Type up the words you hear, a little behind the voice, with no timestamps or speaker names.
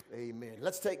Amen.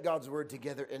 Let's take God's word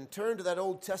together and turn to that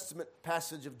Old Testament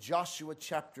passage of Joshua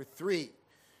chapter 3.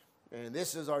 And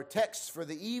this is our text for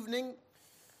the evening.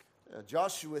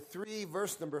 Joshua 3,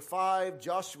 verse number 5.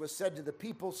 Joshua said to the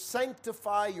people,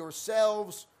 "Sanctify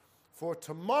yourselves, for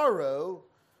tomorrow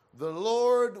the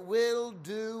Lord will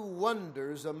do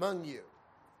wonders among you."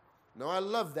 Now, I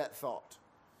love that thought.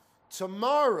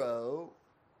 Tomorrow,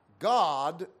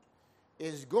 God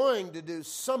is going to do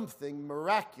something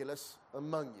miraculous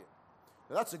among you.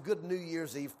 Now, that's a good New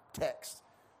Year's Eve text.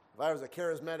 If I was a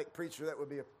charismatic preacher, that would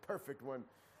be a perfect one,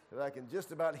 that I can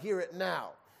just about hear it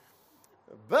now.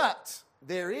 But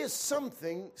there is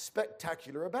something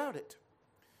spectacular about it.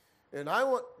 And I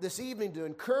want this evening to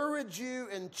encourage you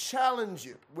and challenge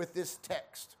you with this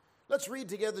text. Let's read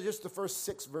together just the first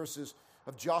 6 verses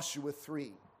of Joshua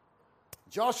 3.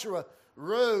 Joshua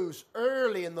rose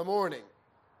early in the morning,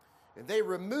 and they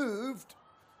removed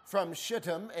from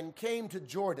Shittim and came to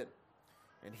Jordan,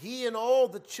 and he and all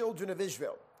the children of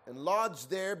Israel, and lodged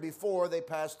there before they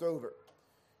passed over.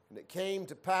 And it came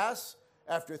to pass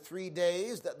after 3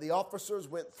 days that the officers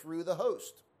went through the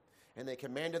host, and they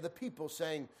commanded the people,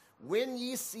 saying, "When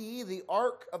ye see the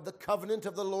ark of the covenant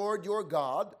of the Lord your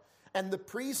God, and the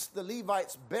priests, the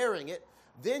Levites, bearing it,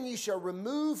 then ye shall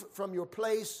remove from your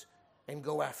place and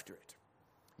go after it.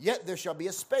 Yet there shall be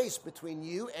a space between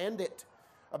you and it,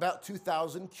 about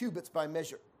 2,000 cubits by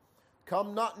measure.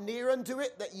 Come not near unto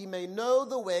it, that ye may know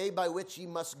the way by which ye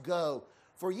must go,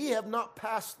 for ye have not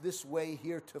passed this way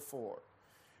heretofore."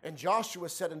 And Joshua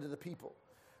said unto the people,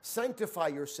 "Sanctify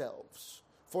yourselves,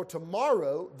 for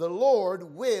tomorrow the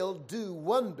Lord will do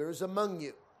wonders among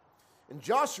you." And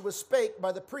Joshua spake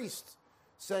by the priests,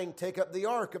 saying, "Take up the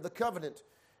ark of the covenant,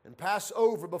 and pass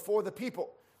over before the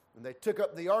people." And they took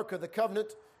up the ark of the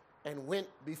covenant, and went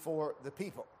before the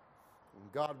people.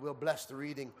 And God will bless the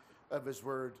reading of his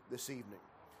word this evening.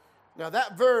 Now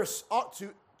that verse ought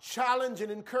to challenge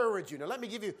and encourage you. Now let me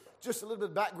give you just a little bit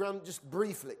of background, just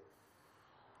briefly.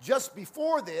 Just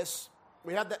before this,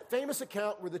 we had that famous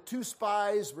account where the 2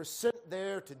 spies were sent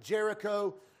there to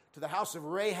Jericho, to the house of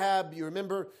Rahab, you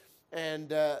remember,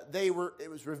 and it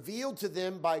was revealed to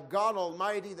them by God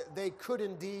Almighty that they could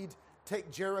indeed take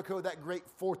Jericho, that great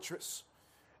fortress.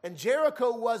 And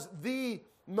Jericho was the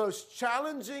most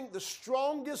challenging, the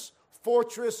strongest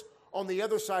fortress on the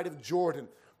other side of Jordan.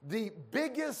 The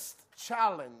biggest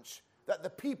challenge that the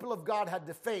people of God had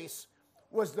to face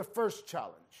was the first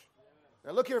challenge.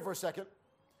 Now look here for a second.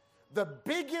 The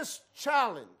biggest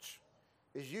challenge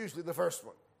is usually the first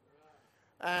one.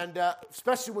 And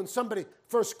especially when somebody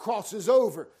first crosses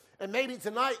over. And maybe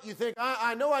tonight you think,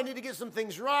 I know I need to get some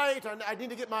things right. I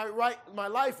need to get my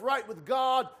life right with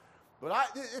God.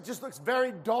 But it just looks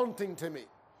very daunting to me.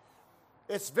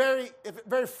 It's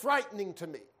very frightening to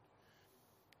me.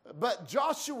 But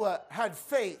Joshua had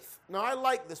faith. Now I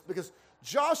like this because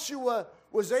Joshua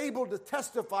was able to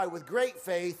testify with great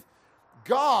faith,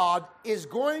 God is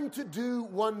going to do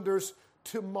wonders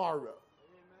tomorrow.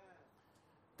 Amen.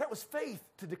 That was faith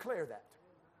to declare that.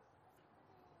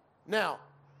 Now,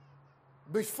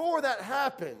 before that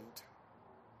happened,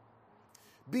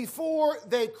 before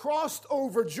they crossed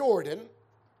over Jordan,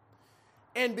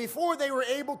 and before they were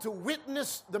able to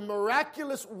witness the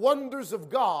miraculous wonders of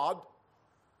God,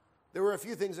 there were a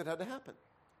few things that had to happen.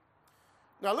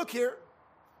 Now look here.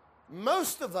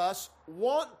 Most of us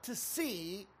want to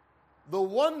see the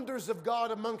wonders of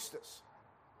God amongst us.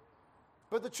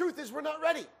 But the truth is we're not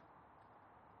ready.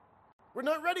 We're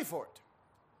not ready for it.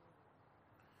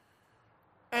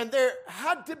 And there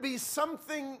had to be some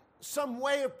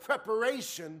way of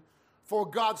preparation for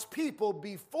God's people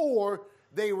before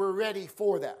they were ready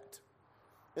for that.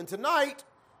 And tonight,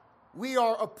 we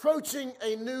are approaching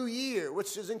a new year,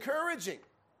 which is encouraging.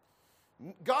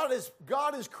 God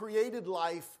has created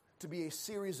life to be a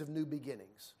series of new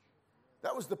beginnings.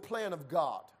 That was the plan of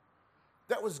God.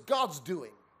 That was God's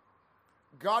doing.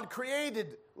 God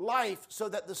created life so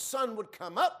that the sun would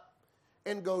come up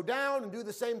and go down and do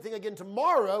the same thing again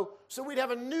tomorrow, so we'd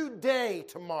have a new day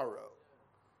tomorrow.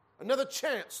 Another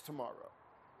chance tomorrow.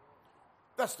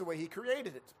 That's the way he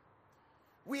created it.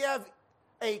 We have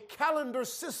a calendar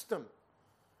system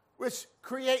which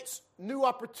creates new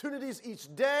opportunities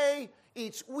each day,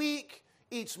 each week,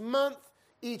 each month,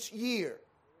 each year.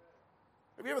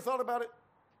 Have you ever thought about it?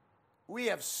 We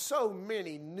have so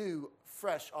many new,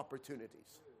 fresh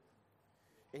opportunities.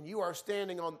 And you are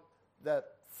standing on the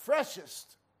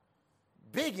freshest,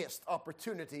 biggest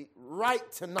opportunity right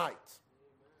tonight.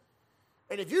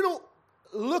 And if you don't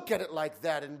look at it like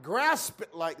that and grasp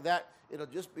it like that, it'll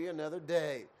just be another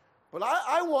day. But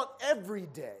I want every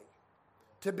day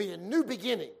to be a new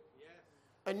beginning,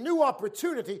 a new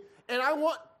opportunity. And I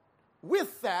want,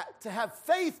 with that, to have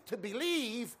faith to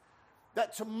believe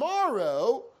that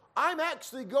tomorrow I'm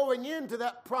actually going into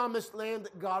that promised land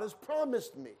that God has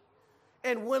promised me.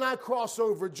 And when I cross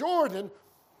over Jordan,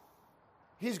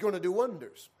 He's going to do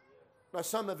wonders. Now,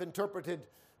 some have interpreted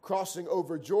crossing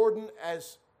over Jordan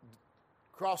as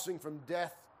crossing from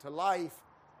death to life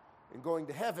and going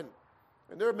to heaven.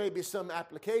 And there may be some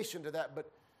application to that,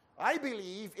 but I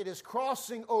believe it is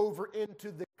crossing over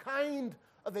into the kind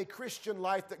of a Christian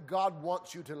life that God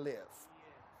wants you to live.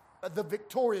 The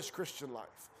victorious Christian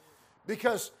life.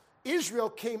 Because Israel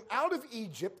came out of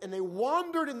Egypt and they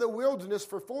wandered in the wilderness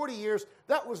for 40 years.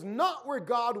 That was not where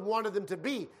God wanted them to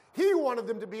be. He wanted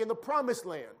them to be in the promised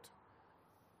land.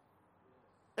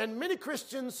 And many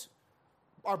Christians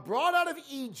are brought out of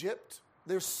Egypt.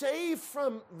 They're saved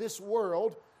from this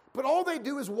world, but all they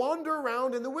do is wander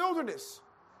around in the wilderness.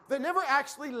 They never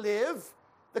actually live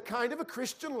the kind of a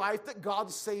Christian life that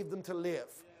God saved them to live,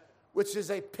 which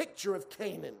is a picture of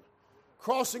Canaan,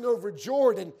 crossing over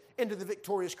Jordan into the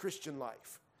victorious Christian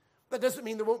life. That doesn't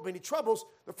mean there won't be any troubles.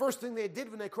 The first thing they did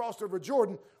when they crossed over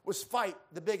Jordan was fight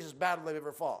the biggest battle they've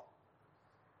ever fought.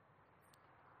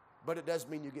 But it does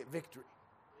mean you get victory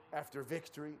after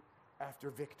victory after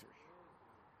victory.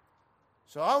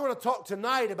 So I want to talk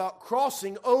tonight about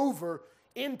crossing over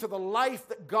into the life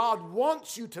that God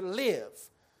wants you to live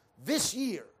this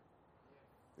year.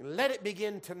 And let it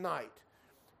begin tonight.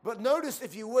 But notice,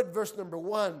 if you would, verse number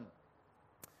 1.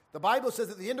 The Bible says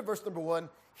at the end of verse number 1,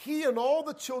 he and all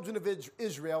the children of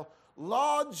Israel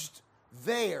lodged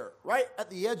there, right at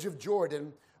the edge of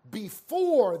Jordan,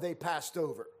 before they passed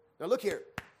over. Now look here.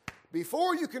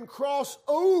 Before you can cross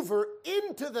over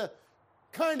into the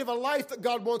kind of a life that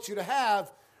God wants you to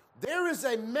have, there is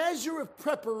a measure of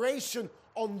preparation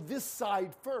on this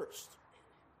side first.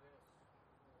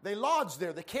 They lodged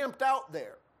there. They camped out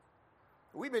there.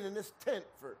 We've been in this tent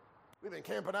we've been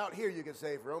camping out here, you could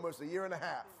say, for almost a year and a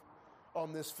half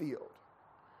on this field.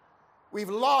 We've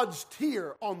lodged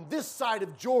here on this side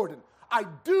of Jordan. I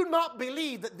do not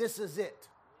believe that this is it.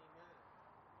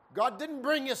 God didn't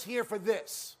bring us here for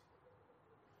this.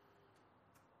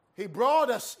 He brought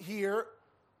us here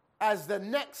as the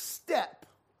next step.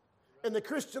 And the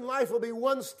Christian life will be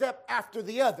one step after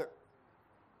the other.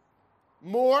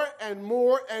 More and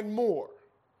more and more.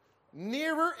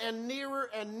 Nearer and nearer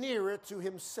and nearer to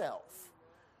Himself.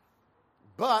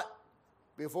 But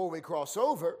before we cross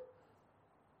over,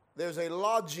 there's a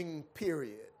lodging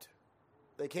period.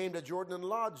 They came to Jordan and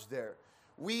lodged there.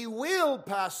 We will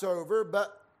pass over,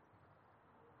 but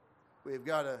we've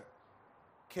got to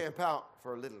camp out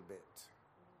for a little bit.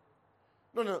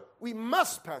 No, we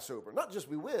must pass over. Not just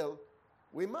we will,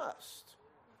 we must.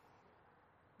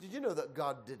 Did you know that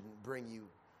God didn't bring you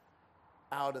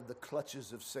out of the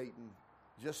clutches of Satan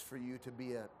just for you to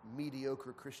be a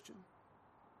mediocre Christian?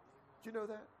 Did you know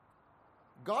that?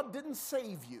 God didn't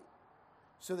save you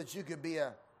so that you could be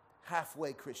a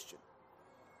halfway Christian.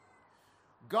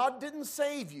 God didn't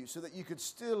save you so that you could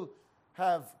still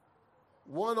have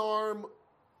one arm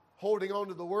holding on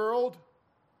to the world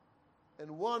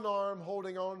and one arm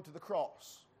holding on to the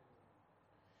cross.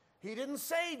 He didn't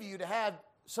save you to have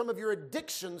some of your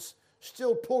addictions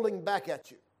still pulling back at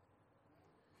you.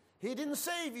 He didn't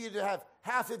save you to have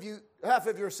half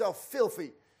of yourself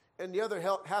filthy and the other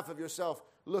half of yourself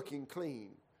looking clean.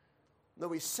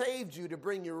 No, He saved you to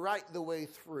bring you right the way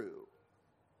through.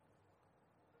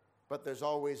 But there's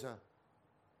always a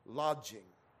lodging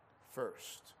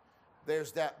first.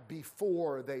 There's that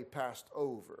before they passed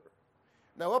over.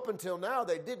 Now, up until now,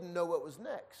 they didn't know what was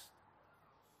next.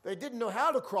 They didn't know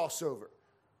how to cross over.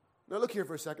 Now, look here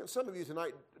for a second. Some of you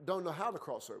tonight don't know how to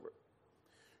cross over.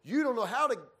 You don't know how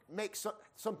to make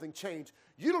something change.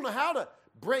 You don't know how to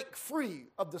break free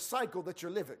of the cycle that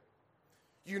you're living.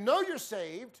 You know you're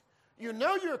saved. You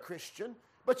know you're a Christian,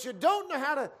 but you don't know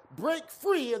how to break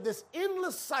free of this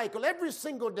endless cycle every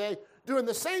single day, doing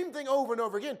the same thing over and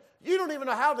over again. You don't even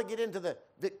know how to get into the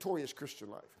victorious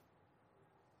Christian life.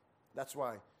 That's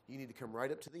why you need to come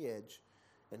right up to the edge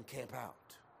and camp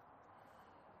out.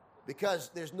 Because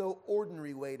there's no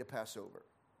ordinary way to pass over.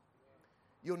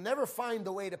 You'll never find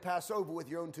the way to pass over with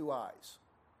your own two eyes.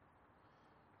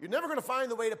 You're never going to find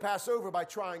the way to pass over by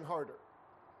trying harder.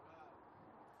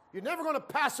 You're never going to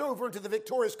pass over into the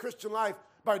victorious Christian life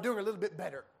by doing a little bit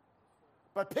better,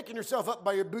 by picking yourself up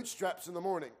by your bootstraps in the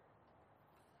morning.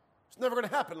 It's never going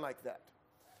to happen like that.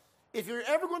 If you're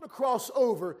ever going to cross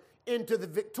over into the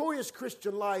victorious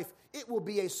Christian life, it will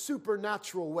be a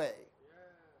supernatural way.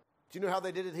 Do you know how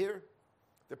they did it here?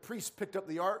 The priests picked up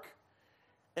the ark,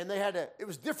 and it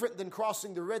was different than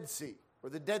crossing the Red Sea. or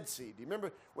the Dead Sea. Do you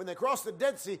remember when they crossed the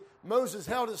Dead Sea, Moses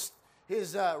held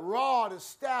his rod, his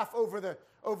staff over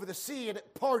the sea, and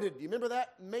it parted. Do you remember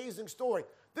that amazing story?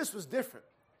 This was different.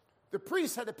 The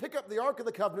priests had to pick up the Ark of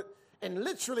the Covenant and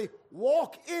literally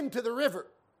walk into the river.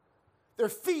 Their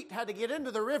feet had to get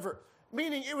into the river,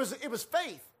 meaning it was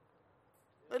faith.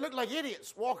 They looked like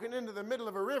idiots walking into the middle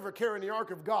of a river carrying the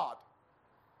Ark of God.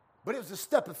 But it was a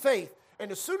step of faith. And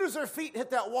as soon as their feet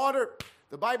hit that water,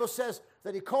 the Bible says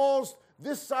that he caused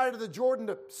this side of the Jordan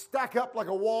to stack up like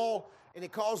a wall, and he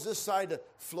caused this side to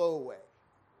flow away.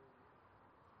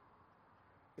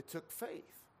 It took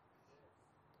faith.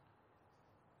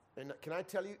 And can I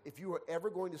tell you, if you are ever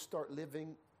going to start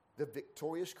living the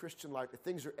victorious Christian life, if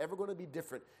things are ever going to be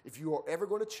different, if you are ever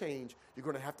going to change, you're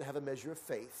going to have a measure of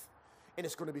faith. And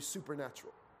it's going to be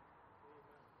supernatural.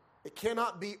 It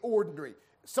cannot be ordinary.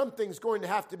 Something's going to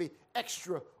have to be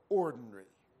extraordinary.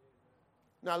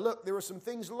 Now look, there were some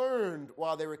things learned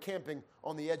while they were camping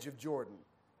on the edge of Jordan.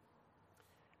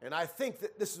 And I think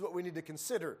that this is what we need to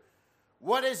consider.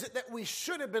 What is it that we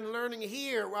should have been learning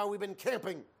here while we've been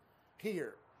camping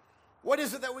here? What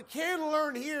is it that we can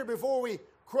learn here before we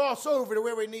cross over to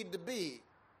where we need to be?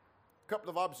 A couple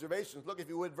of observations. Look, if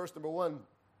you would, verse number 1.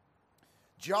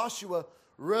 Joshua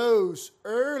rose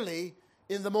early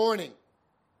in the morning.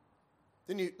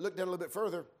 Then you look down a little bit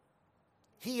further.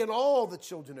 He and all the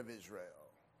children of Israel.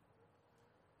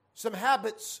 Some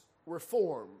habits were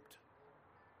formed.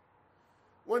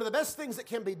 One of the best things that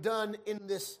can be done in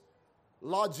this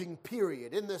lodging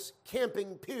period, in this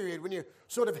camping period, when you're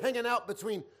sort of hanging out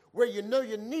between where you know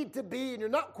you need to be and you're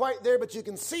not quite there, but you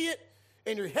can see it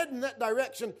and you're heading that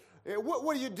direction.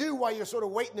 What do you do while you're sort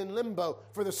of waiting in limbo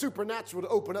for the supernatural to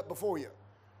open up before you?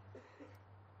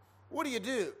 What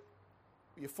do?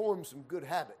 You form some good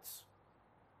habits.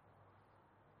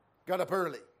 Got up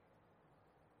early.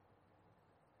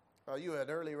 Are you an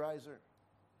early riser?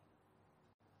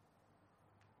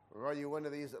 Or are you one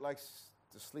of these that likes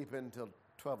to sleep in until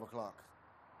 12 o'clock?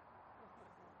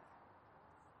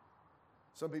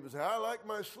 Some people say, I like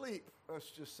my sleep. That's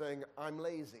just saying, I'm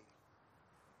lazy.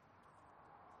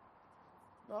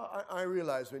 No, I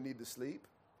realize we need to sleep.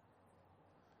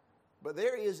 But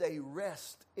there is a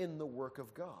rest in the work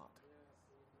of God.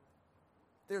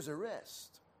 There's a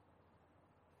rest.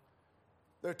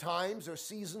 There are times or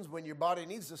seasons when your body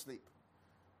needs to sleep.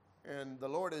 And the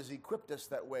Lord has equipped us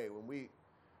that way when we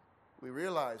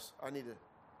realize I need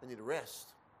to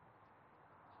rest.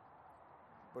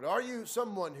 But are you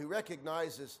someone who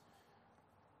recognizes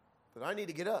that I need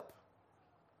to get up?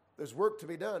 There's work to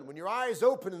be done. When your eyes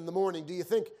open in the morning, do you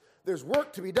think there's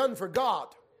work to be done for God?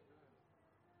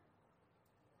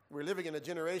 We're living in a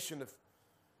generation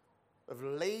of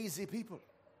lazy people.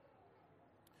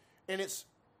 And it's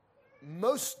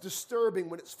most disturbing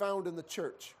when it's found in the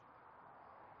church.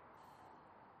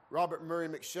 Robert Murray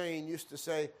McShane used to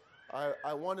say,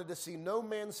 I wanted to see no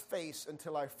man's face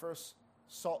until I first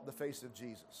sought the face of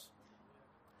Jesus.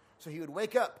 So he would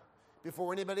wake up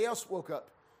before anybody else woke up,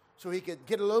 so he could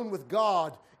get alone with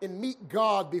God and meet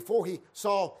God before he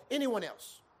saw anyone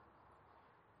else.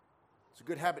 It's a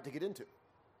good habit to get into.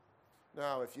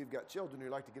 Now, if you've got children who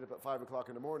like to get up at 5 o'clock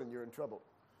in the morning, you're in trouble.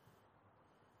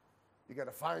 You got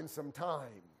to find some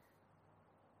time.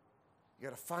 You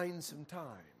got to find some time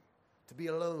to be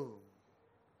alone.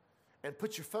 And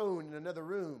put your phone in another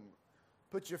room.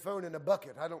 Put your phone in a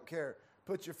bucket. I don't care.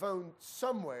 Put your phone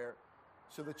somewhere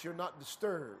so that you're not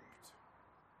disturbed.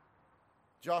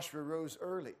 Joshua rose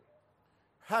early.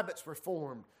 Habits were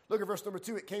formed. Look at verse number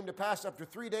 2. It came to pass after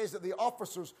 3 days that the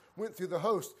officers went through the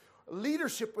host.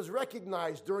 Leadership was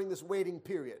recognized during this waiting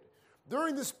period.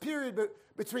 During this period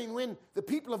between when the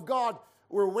people of God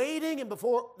were waiting and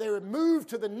before they were moved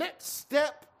to the next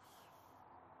step,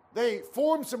 they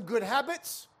formed some good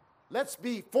habits. Let's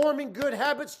be forming good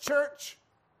habits, church.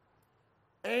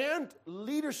 And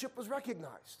leadership was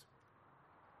recognized.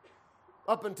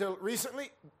 Up until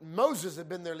recently, Moses had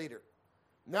been their leader.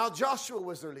 Now Joshua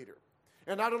was their leader.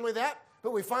 And not only that,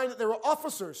 but we find that there were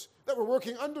officers that were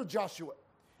working under Joshua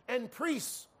and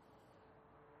priests.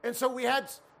 And so we had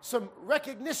some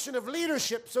recognition of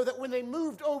leadership so that when they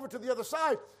moved over to the other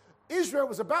side, Israel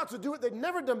was about to do what they'd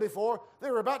never done before.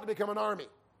 They were about to become an army.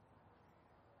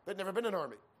 They'd never been an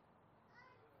army.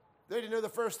 They didn't know the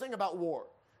first thing about war.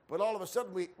 But all of a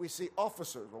sudden we see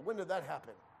officers. Well, when did that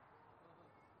happen?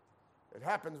 It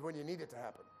happens when you need it to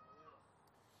happen.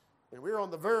 And we're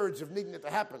on the verge of needing it to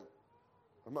happen.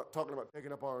 I'm not talking about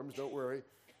taking up arms, don't worry.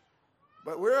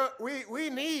 But we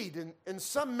need, in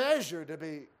some measure, to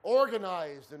be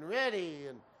organized and ready.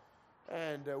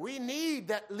 And we need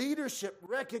that leadership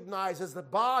recognized as the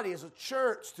body, as a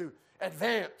church, to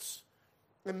advance.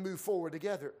 and move forward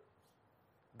together.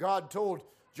 God told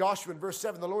Joshua in verse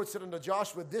 7, the Lord said unto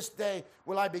Joshua, this day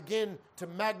will I begin to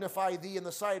magnify thee in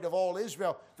the sight of all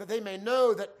Israel, that they may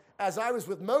know that as I was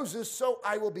with Moses, so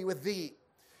I will be with thee.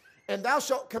 And thou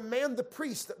shalt command the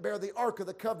priests that bear the ark of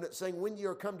the covenant, saying, when ye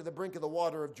are come to the brink of the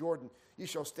water of Jordan, ye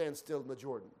shall stand still in the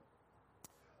Jordan.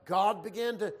 God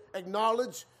began to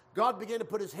acknowledge, God began to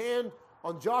put his hand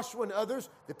on Joshua and others.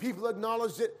 The people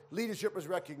acknowledged it. Leadership was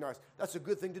recognized. That's a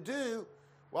good thing to do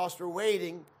whilst we're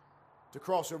waiting to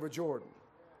cross over Jordan.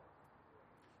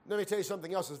 Let me tell you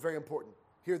something else that's very important.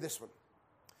 Hear this one.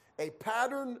 A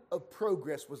pattern of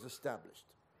progress was established.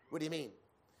 What do you mean?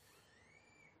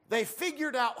 They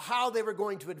figured out how they were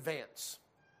going to advance.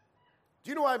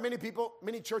 Do you know why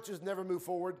many churches never move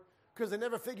forward? Because they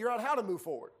never figure out how to move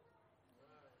forward.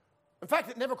 In fact,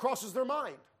 it never crosses their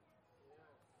mind.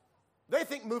 They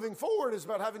think moving forward is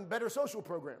about having better social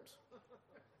programs.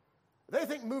 They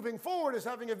think moving forward is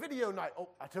having a video night. Oh,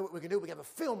 I tell you what we can do. We have a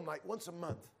film night once a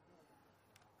month.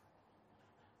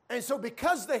 And so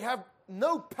because they have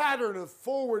no pattern of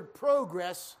forward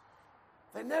progress,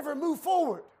 they never move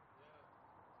forward.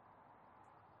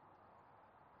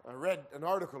 I read an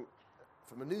article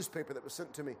from a newspaper that was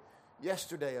sent to me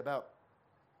yesterday about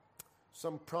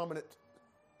some prominent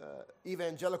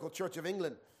evangelical Church of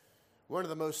England, one of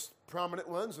the most prominent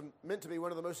ones and meant to be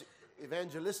one of the most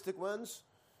evangelistic ones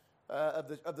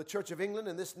of the Church of England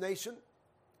in this nation.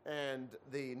 And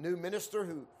the new minister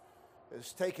who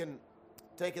has taken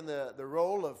the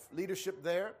role of leadership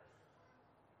there.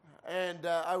 And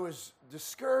I was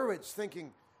discouraged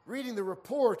reading the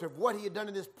report of what he had done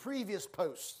in his previous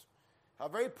posts, how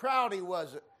very proud he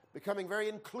was at becoming very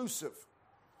inclusive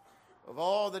of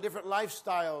all the different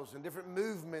lifestyles and different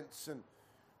movements,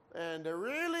 and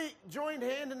really joined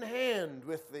hand in hand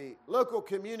with the local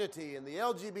community and the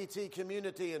LGBT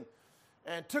community,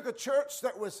 and took a church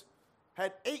that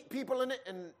had 8 people in it,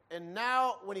 and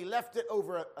now when he left it,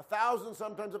 over 1,000,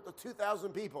 sometimes up to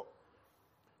 2,000 people.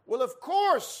 Well, of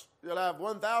course, you'll have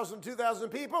 1,000, 2,000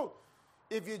 people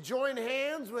if you join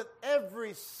hands with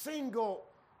every single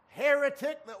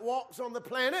heretic that walks on the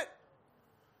planet.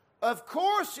 Of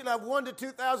course, you'll have 1,000 to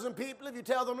 2,000 people if you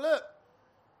tell them, look,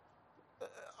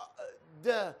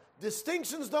 the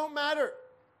distinctions don't matter.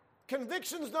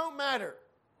 Convictions don't matter.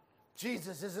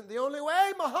 Jesus isn't the only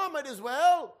way. Muhammad as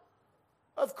well.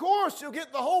 Of course, you'll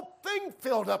get the whole thing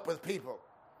filled up with people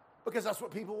because that's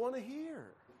what people want to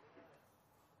hear.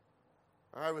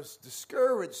 I was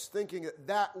discouraged thinking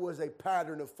that was a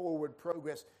pattern of forward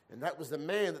progress, and that was the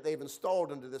man that they've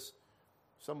installed into this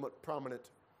somewhat prominent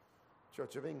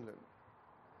Church of England.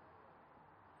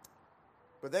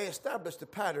 But they established a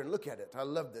pattern. Look at it. I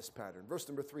love this pattern. Verse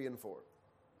number 3 and 4.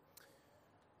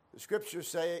 The scriptures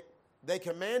say, they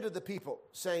commanded the people,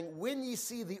 saying, when ye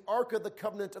see the ark of the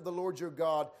covenant of the Lord your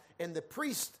God, and the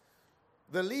priest,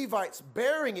 the Levites,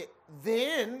 bearing it,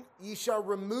 then ye shall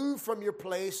remove from your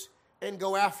place and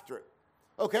go after it.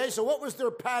 Okay, so what was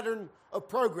their pattern of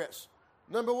progress?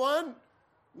 Number 1,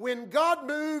 when God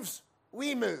moves,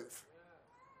 we move.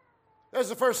 That's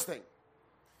the first thing.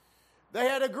 They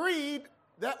had agreed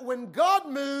that when God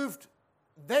moved,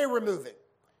 they were moving.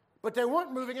 But they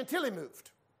weren't moving until he moved.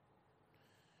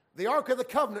 The Ark of the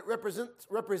Covenant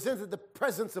represented the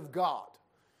presence of God.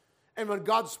 And when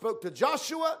God spoke to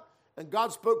Joshua, and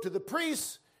God spoke to the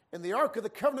priests, and the Ark of the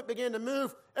Covenant began to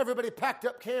move, everybody packed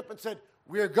up camp and said,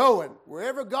 we're going.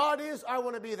 Wherever God is, I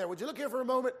want to be there. Would you look here for a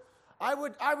moment? I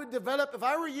would develop, if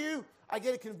I were you, I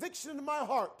get a conviction in my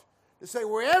heart to say,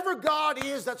 wherever God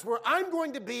is, that's where I'm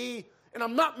going to be, and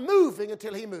I'm not moving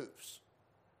until he moves.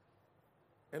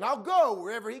 And I'll go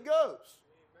wherever he goes.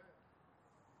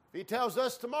 If he tells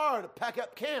us tomorrow to pack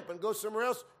up camp and go somewhere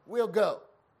else, we'll go.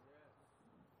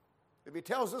 If he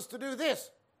tells us to do this,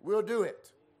 we'll do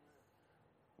it.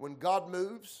 When God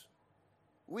moves,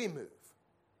 we move.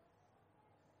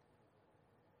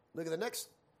 Look at the next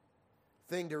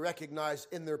thing to recognize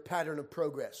in their pattern of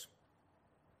progress.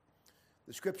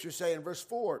 The scriptures say in verse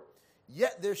 4,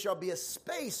 yet there shall be a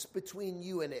space between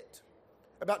you and it,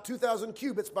 about 2,000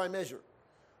 cubits by measure.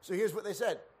 So here's what they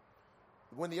said.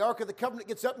 When the Ark of the Covenant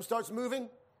gets up and starts moving,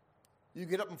 you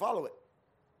get up and follow it.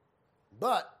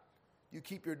 But you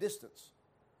keep your distance.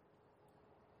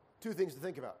 2 things to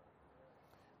think about.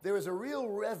 There is a real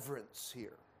reverence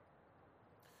here.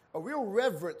 A real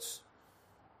reverence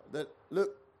that,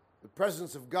 look, the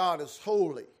presence of God is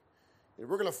holy. And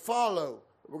we're going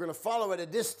to follow at a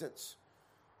distance.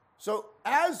 So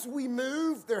as we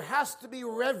move, there has to be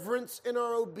reverence in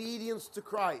our obedience to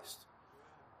Christ.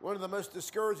 One of the most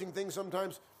discouraging things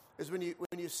sometimes is when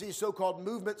you see so-called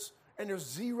movements and there's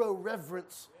zero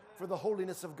reverence for the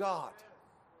holiness of God.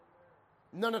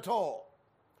 None at all.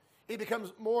 It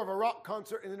becomes more of a rock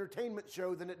concert and entertainment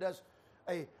show than it does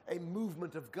a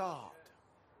movement of God.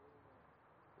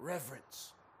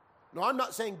 Reverence. No, I'm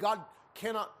not saying God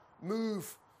cannot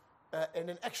move in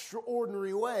an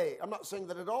extraordinary way. I'm not saying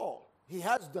that at all. He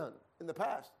has done in the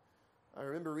past. I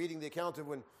remember reading the account of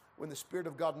when the Spirit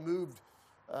of God moved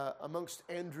amongst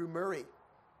Andrew Murray.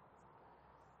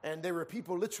 And there were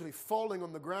people literally falling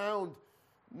on the ground,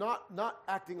 not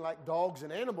acting like dogs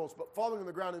and animals, but falling on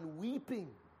the ground and weeping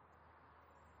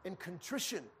in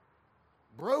contrition,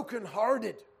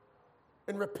 brokenhearted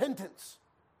in repentance.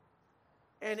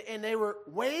 And they were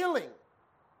wailing,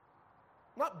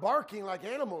 not barking like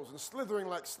animals and slithering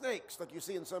like snakes like you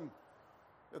see in some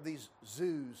of these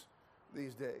zoos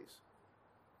these days,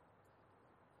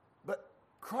 but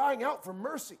crying out for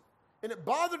mercy. And it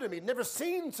bothered him. He'd never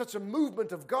seen such a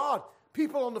movement of God.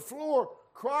 People on the floor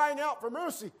crying out for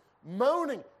mercy,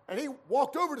 moaning. And he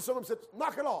walked over to someone and said,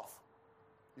 "Knock it off."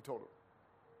 He told him,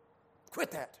 "Quit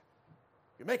that.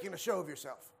 You're making a show of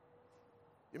yourself.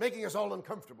 You're making us all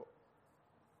uncomfortable."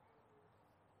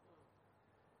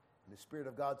 And the Spirit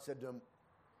of God said to him,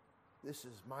 "This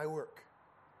is my work.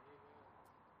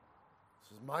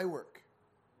 This is my work."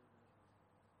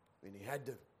 And he had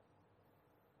to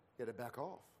get it back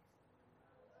off.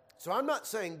 So I'm not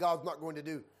saying God's not going to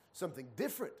do something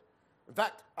different. In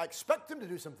fact, I expect him to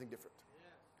do something different.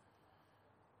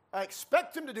 I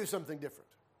expect him to do something different.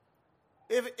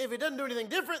 If he doesn't do anything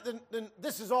different, then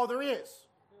this is all there is.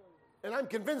 And I'm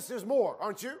convinced there's more,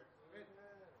 aren't you?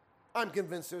 I'm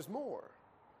convinced there's more.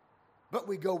 But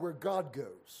we go where God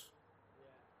goes,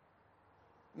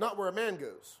 not where a man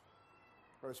goes.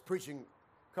 I was preaching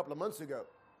a couple of months ago.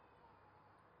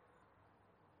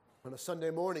 On a Sunday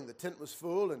morning, the tent was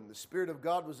full and the Spirit of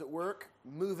God was at work,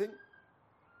 moving.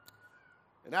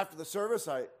 And after the service,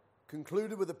 I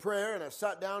concluded with a prayer and I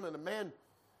sat down and a man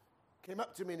came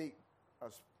up to me and I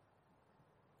was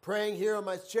praying here on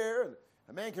my chair and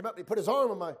a man came up and he put his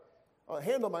arm on my,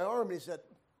 hand on my arm and he said,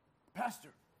 "Pastor,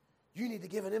 you need to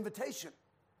give an invitation.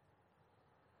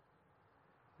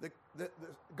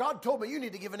 God told me you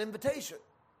need to give an invitation."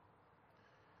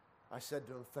 I said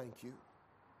to him, "Thank you."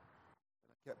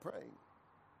 Kept praying.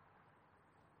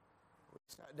 We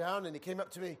sat down and he came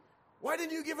up to me, "Why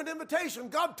didn't you give an invitation?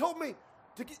 God told me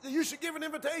that you should give an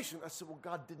invitation." I said, "Well,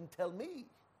 God didn't tell me.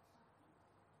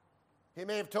 He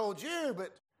may have told you,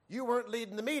 but you weren't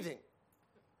leading the meeting.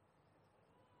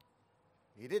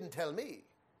 He didn't tell me."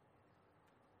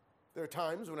 There are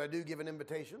times when I do give an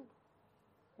invitation,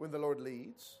 when the Lord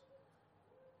leads,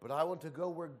 but I want to go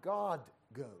where God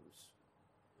goes.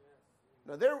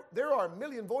 Now, there are a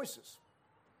million voices,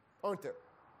 aren't there?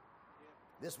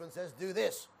 This one says, "Do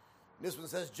this." And this one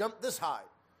says, "Jump this high."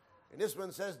 And this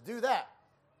one says, "Do that."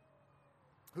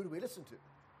 Who do we listen to?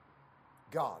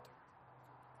 God.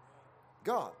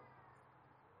 God.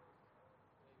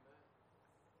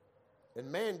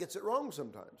 And man gets it wrong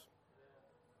sometimes.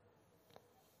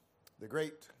 The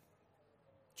great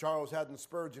Charles Haddon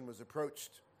Spurgeon was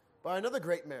approached by another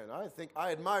great man.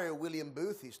 I admire William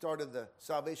Booth. He started the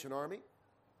Salvation Army.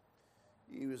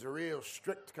 He was a real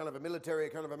strict kind of a military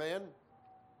kind of a man.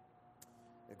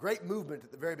 A great movement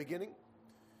at the very beginning.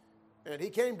 And he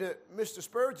came to Mr.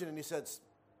 Spurgeon and he said,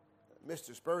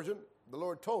 "Mr. Spurgeon, the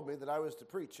Lord told me that I was to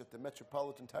preach at the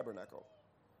Metropolitan Tabernacle."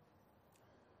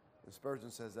 And Spurgeon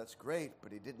says, "That's great,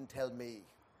 but he didn't tell me."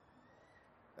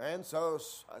 And so,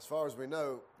 as far as we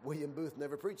know, William Booth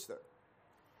never preached there.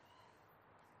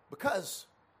 Because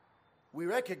we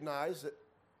recognize that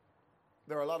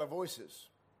there are a lot of voices.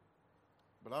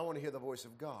 But I want to hear the voice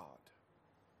of God.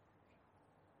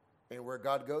 And where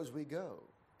God goes, we go.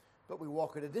 But we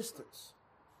walk at a distance,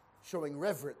 showing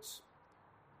reverence.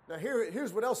 Now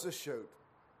here's what else this showed.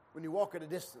 When you walk at a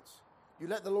distance, you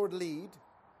let the Lord lead.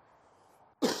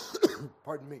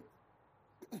 Pardon me.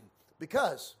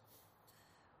 Because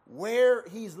where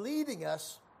he's leading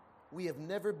us, we have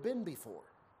never been before.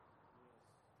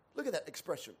 Look at that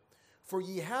expression. "For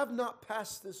ye have not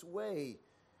passed this way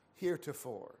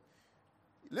heretofore."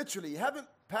 Literally, you haven't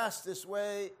passed this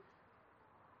way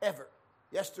ever.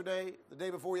 Yesterday, the day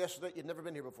before yesterday, you'd never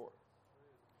been here before.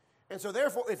 And so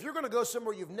therefore, if you're going to go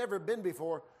somewhere you've never been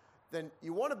before, then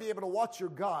you want to be able to watch your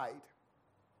guide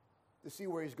to see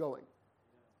where he's going.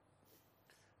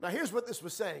 Now here's what this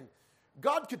was saying.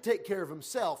 God could take care of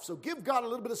himself. So give God a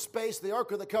little bit of space, the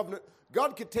Ark of the Covenant.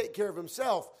 God could take care of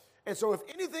himself. And so if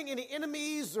anything, any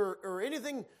enemies or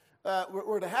anything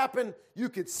were to happen, you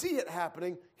could see it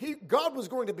happening. God was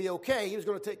going to be okay. He was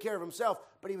going to take care of himself,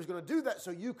 but he was going to do that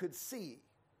so you could see.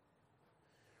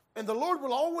 And the Lord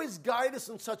will always guide us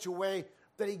in such a way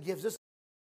that he gives us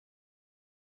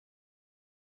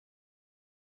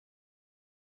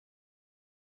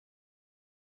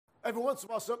Every once in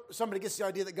a while, somebody gets the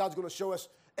idea that God's going to show us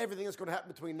everything that's going to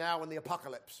happen between now and the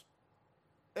apocalypse.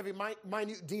 Every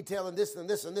minute detail and this and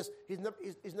this and this.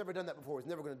 He's never done that before. He's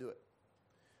never going to do it.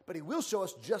 But he will show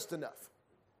us just enough.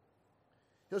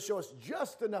 He'll show us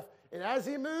just enough. And as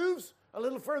he moves a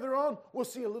little further on, we'll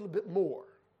see a little bit more.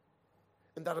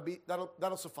 And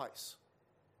that'll suffice.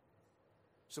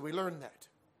 So we learn that.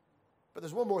 But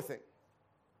there's one more thing.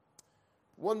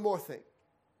 One more thing.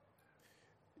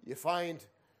 You find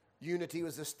unity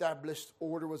was established,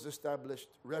 order was established,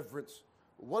 reverence.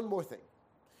 One more thing.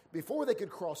 Before they could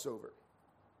cross over,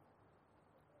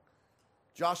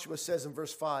 Joshua says in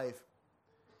verse 5,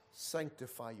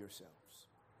 sanctify yourselves.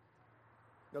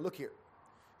 Now look here.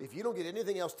 If you don't get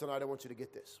anything else tonight, I want you to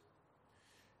get this.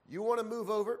 You want to move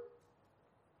over?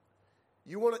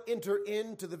 You want to enter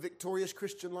into the victorious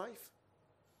Christian life?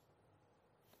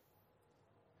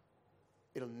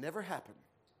 It'll never happen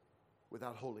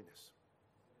without holiness.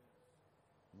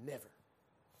 Never.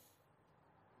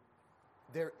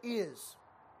 There is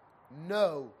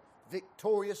no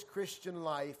victorious Christian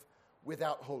life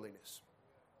without holiness.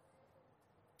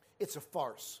 It's a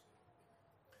farce.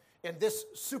 And this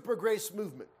super grace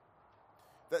movement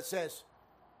that says,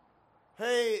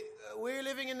 hey, we're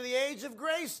living in the age of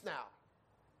grace now.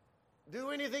 Do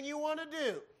anything you want to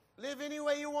do. Live any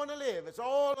way you want to live. It's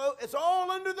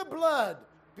all under the blood.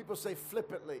 People say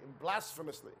flippantly and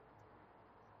blasphemously.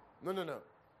 No.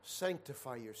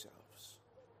 Sanctify yourselves.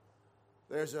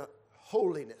 There's a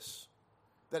holiness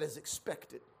that is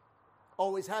expected.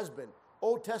 Always has been.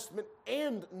 Old Testament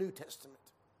and New Testament.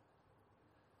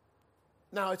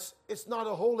 Now, it's not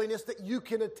a holiness that you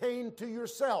can attain to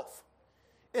yourself.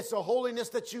 It's a holiness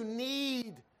that you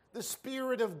need the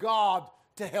Spirit of God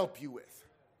to help you with.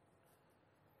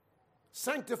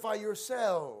 Sanctify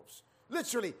yourselves.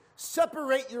 Literally,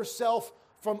 separate yourself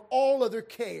from all other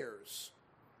cares.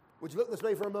 Would you look this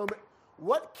way for a moment?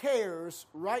 What cares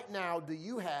right now do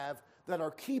you have that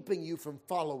are keeping you from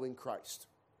following Christ?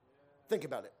 Think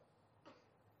about it.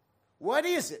 What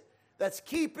is it that's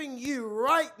keeping you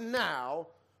right now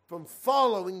from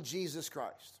following Jesus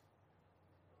Christ?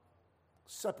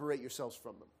 Separate yourselves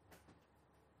from them.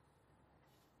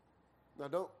 Now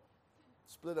don't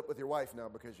split up with your wife now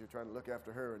because you're trying to look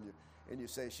after her and you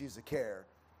say she's a care,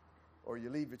 or you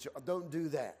leave your child. Don't do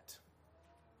that.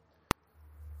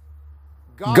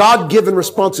 God-given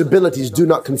responsibilities do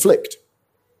not conflict.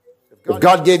 If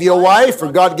God gave you a wife,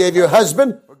 or God gave you a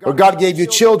husband, or God gave you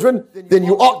children, then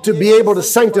you ought to be able to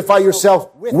sanctify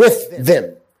yourself with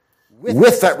them,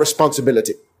 with that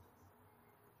responsibility.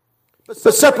 But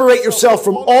separate yourself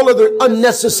from all other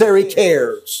unnecessary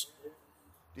cares.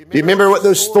 Do you remember what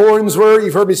those thorns were?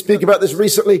 You've heard me speak about this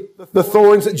recently. The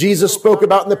thorns that Jesus spoke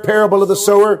about in the parable of the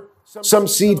sower. Some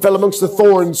seed fell amongst the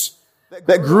thorns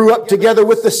that grew up together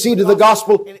with the seed of the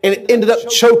gospel, and it ended up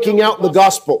choking out the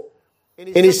gospel.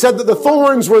 And he said that the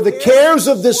thorns were the cares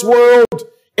of this world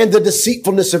and the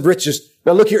deceitfulness of riches.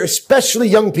 Now look here, especially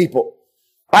young people.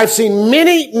 I've seen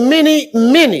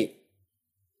many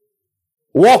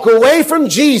walk away from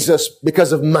Jesus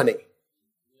because of money.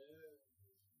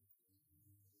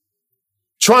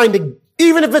 Trying to,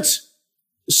 even if it's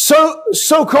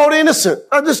so-called innocent,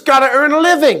 I just got to earn a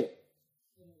living.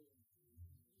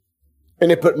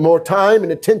 And they put more time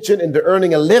and attention into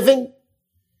earning a living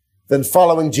than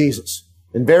following Jesus.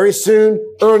 And very soon,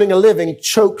 earning a living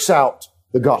chokes out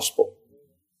the gospel.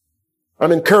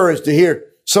 I'm encouraged to hear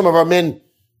some of our men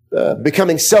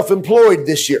becoming self-employed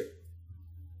this year.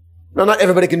 Now, not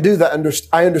everybody can do that.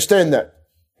 I understand that.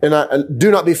 And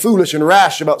do not be foolish and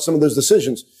rash about some of those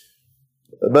decisions.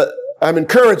 But I'm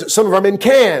encouraged that some of our men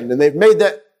can, and they've made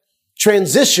that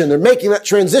transition. They're making that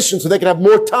transition so they can have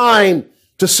more time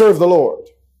to serve the Lord.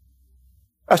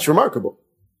 That's remarkable.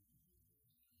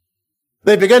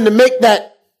 They began to make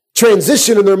that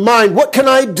transition in their mind. What can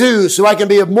I do so I can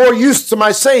be of more use to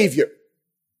my Savior?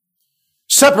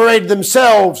 Separated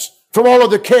themselves from all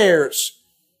other cares.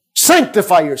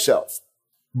 Sanctify yourself.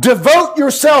 Devote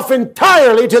yourself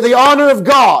entirely to the honor of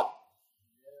God.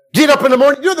 Get up in the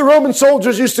morning. You know what the Roman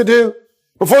soldiers used to do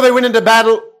before they went into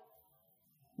battle?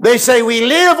 They say, we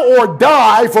live or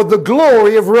die for the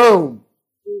glory of Rome.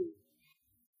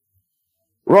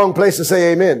 Wrong place to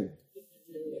say amen.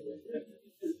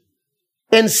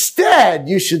 Instead,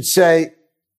 you should say,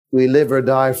 we live or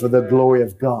die for the glory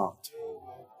of God.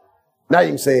 Now you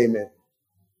can say amen.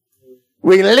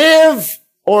 We live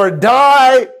or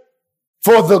die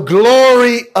for the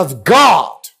glory of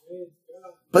God.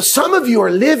 But some of you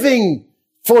are living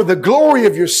for the glory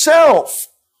of yourself,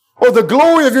 or the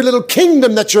glory of your little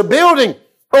kingdom that you're building,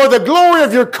 or the glory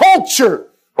of your culture,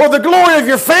 or the glory of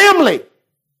your family.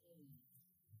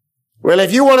 Well,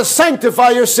 if you want to sanctify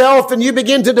yourself, then you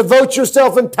begin to devote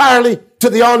yourself entirely to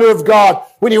the honor of God.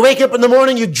 When you wake up in the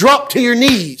morning, you drop to your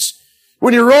knees.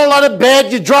 When you roll out of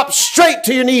bed, you drop straight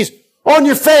to your knees on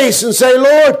your face and say,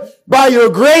 Lord, by your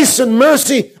grace and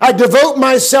mercy, I devote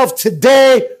myself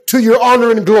today to your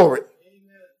honor and glory.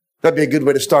 Amen. That'd be a good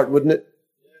way to start, wouldn't it?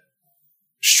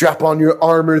 Strap on your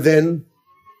armor then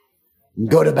and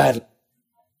go to battle.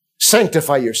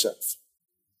 Sanctify yourself.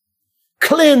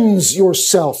 Cleanse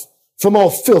yourself from all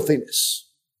filthiness.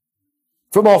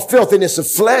 From all filthiness of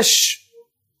flesh,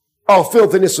 all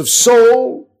filthiness of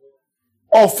soul,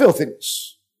 all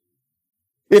filthiness.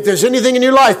 If there's anything in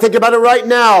your life, think about it right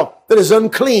now, that is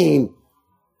unclean.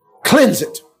 Cleanse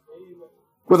it.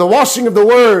 With the washing of the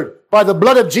Word, by the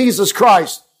blood of Jesus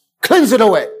Christ, cleanse it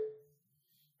away.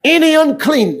 Any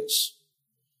uncleanness.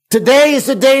 Today is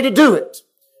the day to do it.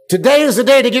 Today is the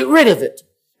day to get rid of it.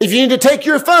 If you need to take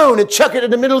your phone and chuck it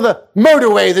in the middle of the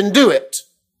motorway, then do it.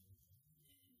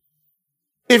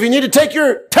 If you need to take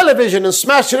your television and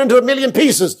smash it into a million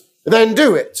pieces, then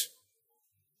do it.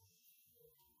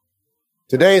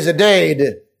 Today is a day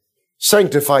to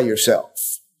sanctify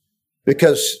yourself,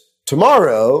 because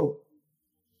tomorrow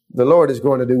the Lord is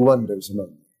going to do wonders among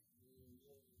you.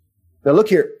 Now look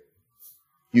here.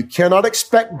 You cannot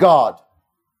expect God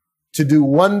to do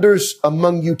wonders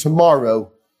among you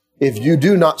tomorrow if you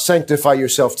do not sanctify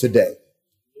yourself today.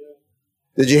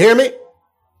 Did you hear me?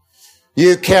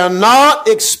 You cannot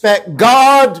expect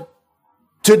God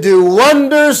to do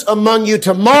wonders among you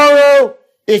tomorrow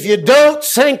if you don't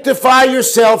sanctify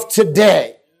yourself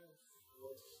today.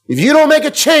 If you don't make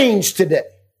a change today,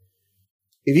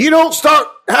 if you don't start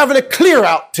having a clear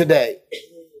out today,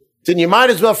 then you might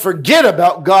as well forget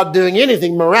about God doing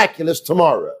anything miraculous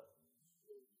tomorrow.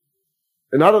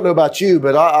 And I don't know about you,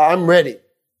 but I'm ready.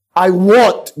 I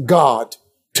want God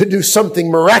to do something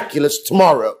miraculous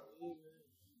tomorrow.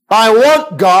 I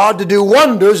want God to do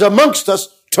wonders amongst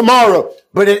us tomorrow.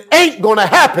 But it ain't going to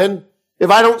happen if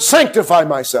I don't sanctify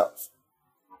myself.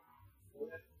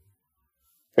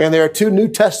 And there are two New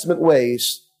Testament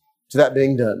ways to that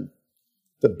being done.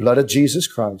 The blood of Jesus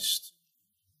Christ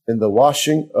and the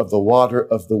washing of the water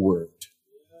of the Word.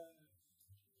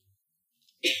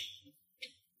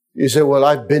 You say, well,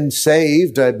 I've been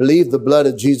saved. I believe the blood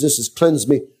of Jesus has cleansed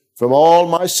me from all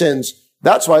my sins.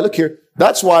 That's why, look here,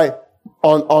 that's why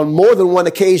on more than one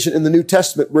occasion in the New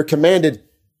Testament, we're commanded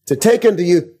to take unto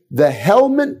you the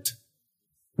helmet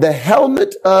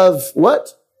of what?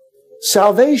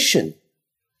 Salvation.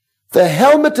 The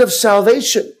helmet of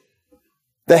salvation.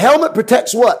 The helmet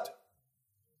protects what?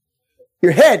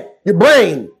 Your head, your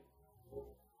brain.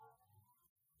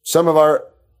 Some of our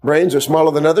brains are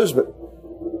smaller than others, but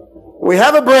we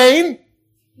have a brain,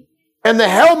 and the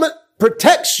helmet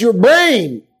protects your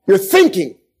brain, your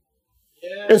thinking.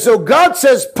 Yeah. And so God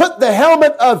says, put the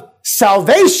helmet of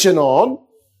salvation on,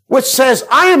 which says,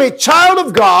 I am a child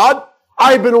of God.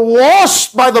 I've been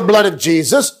washed by the blood of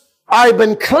Jesus. I've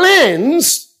been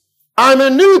cleansed. I'm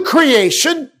a new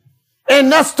creation.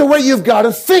 And that's the way you've got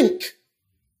to think.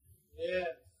 Yeah.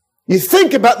 You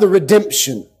think about the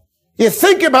redemption. You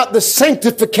think about the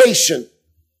sanctification.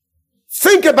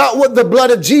 Think about what the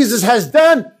blood of Jesus has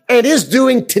done and is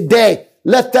doing today.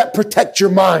 Let that protect your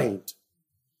mind.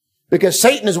 Because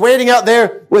Satan is waiting out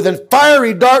there with a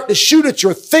fiery dart to shoot at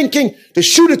your thinking, to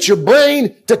shoot at your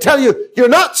brain, to tell you you're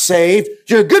not saved,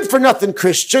 you're a good for nothing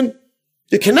Christian,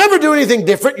 you can never do anything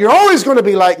different, you're always going to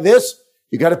be like this.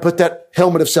 You got to put that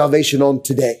helmet of salvation on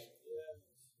today.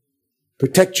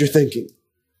 Protect your thinking.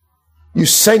 You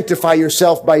sanctify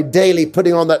yourself by daily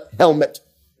putting on that helmet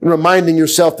and reminding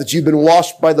yourself that you've been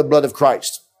washed by the blood of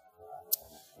Christ.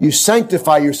 You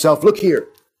sanctify yourself, look here,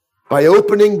 by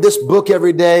opening this book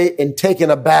every day and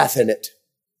taking a bath in it.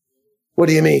 What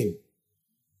do you mean?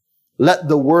 Let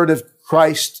the word of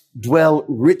Christ dwell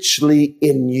richly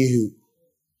in you.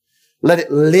 Let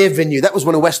it live in you. That was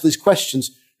one of Wesley's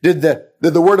questions. Did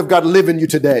the word of God live in you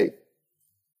today?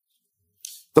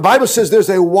 The Bible says there's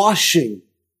a washing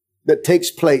that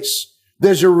takes place.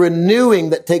 There's a renewing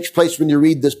that takes place when you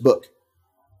read this book.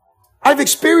 I've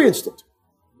experienced it.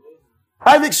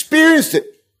 I've experienced it.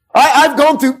 I've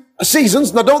gone through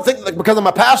seasons, and I don't think that because I'm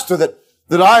a pastor that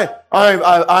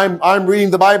I'm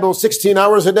reading the Bible 16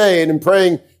 hours a day and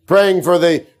praying for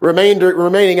the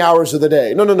remaining hours of the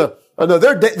day. No.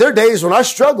 There are days when I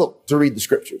struggle to read the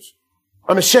scriptures.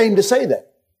 I'm ashamed to say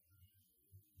that.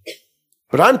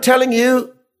 But I'm telling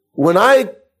you, when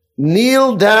I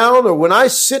kneel down or when I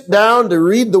sit down to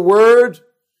read the word,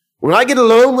 when I get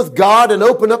alone with God and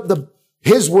open up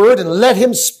His word and let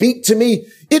Him speak to me,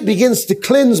 it begins to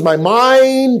cleanse my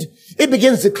mind. It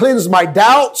begins to cleanse my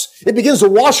doubts. It begins to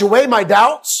wash away my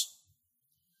doubts.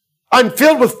 I'm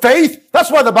filled with faith.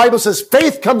 That's why the Bible says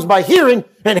faith comes by hearing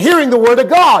and hearing the word of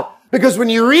God. Because when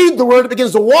you read the word, it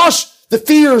begins to wash the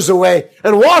fears away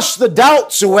and wash the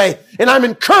doubts away. And I'm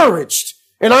encouraged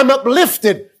and I'm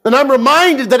uplifted and I'm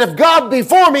reminded that if God be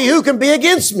for me, who can be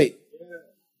against me?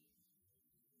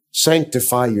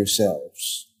 Sanctify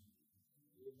yourselves.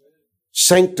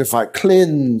 Sanctify,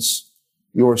 cleanse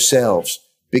yourselves.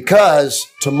 Because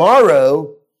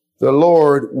tomorrow the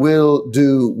Lord will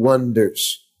do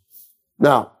wonders.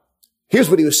 Now, here's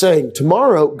what he was saying.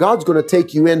 Tomorrow, God's going to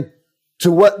take you in to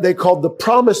what they called the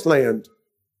promised land,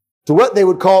 to what they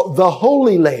would call the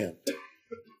Holy Land.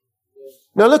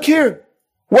 Now look here.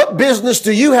 What business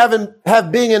do you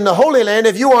have being in the Holy Land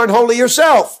if you aren't holy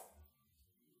yourself?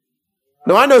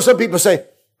 Now I know some people say,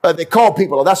 they call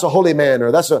people, oh, that's a holy man,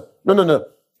 or that's a, no.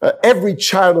 Every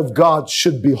child of God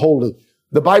should be holy.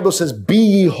 The Bible says, be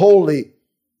ye holy,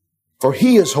 for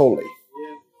he is holy.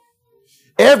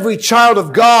 Every child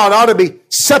of God ought to be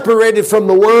separated from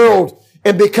the world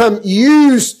and become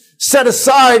used, set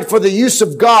aside for the use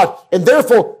of God. And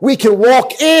therefore, we can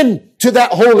walk into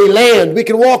that holy land. We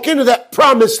can walk into that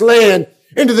promised land,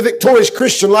 into the victorious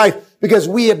Christian life, because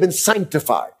we have been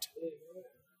sanctified.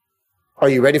 Are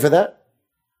you ready for that?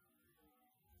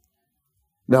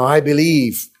 Now, I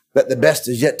believe that the best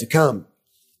is yet to come.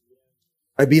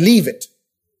 I believe it.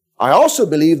 I also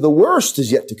believe the worst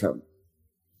is yet to come.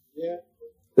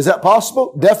 Is that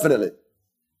possible? Definitely.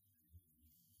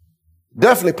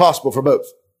 Definitely possible for both.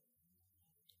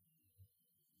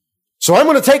 So I'm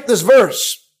going to take this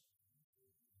verse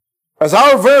as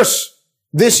our verse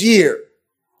this year,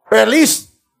 or at least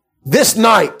this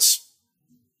night.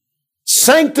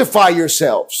 Sanctify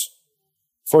yourselves,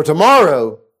 for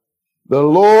tomorrow the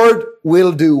Lord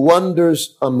will do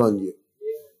wonders among you.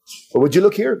 But would you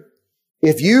look here?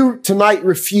 If you tonight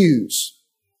refuse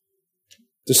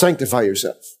to sanctify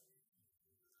yourself,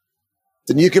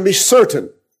 then you can be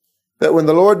certain that when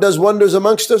the Lord does wonders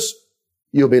amongst us,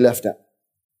 you'll be left out.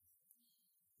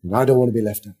 And I don't want to be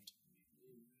left out.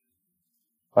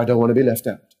 I don't want to be left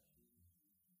out.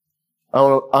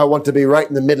 I want to be right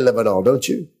in the middle of it all, don't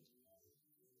you?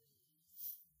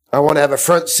 I want to have a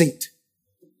front seat.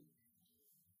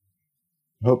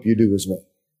 I hope you do as well.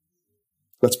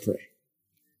 Let's pray.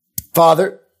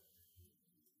 Father,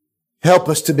 help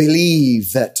us to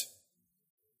believe that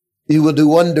you will do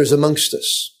wonders amongst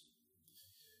us.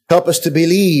 Help us to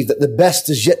believe that the best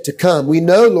is yet to come. We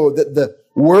know, Lord, that the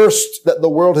worst that the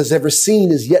world has ever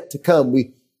seen is yet to come.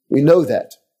 We know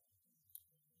that.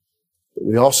 But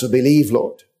we also believe,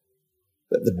 Lord,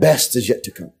 that the best is yet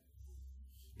to come.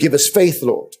 Give us faith,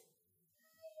 Lord.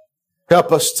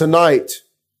 Help us tonight.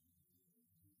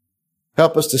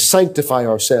 Help us to sanctify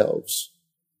ourselves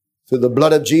through the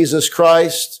blood of Jesus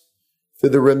Christ, through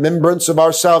the remembrance of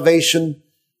our salvation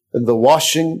and the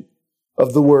washing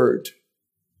of the word.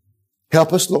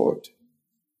 Help us, Lord.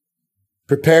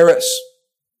 Prepare us.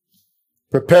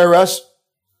 Prepare us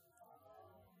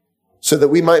so that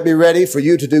we might be ready for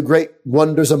you to do great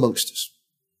wonders amongst us.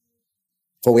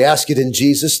 For we ask it in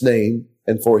Jesus' name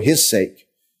and for his sake.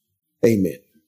 Amen.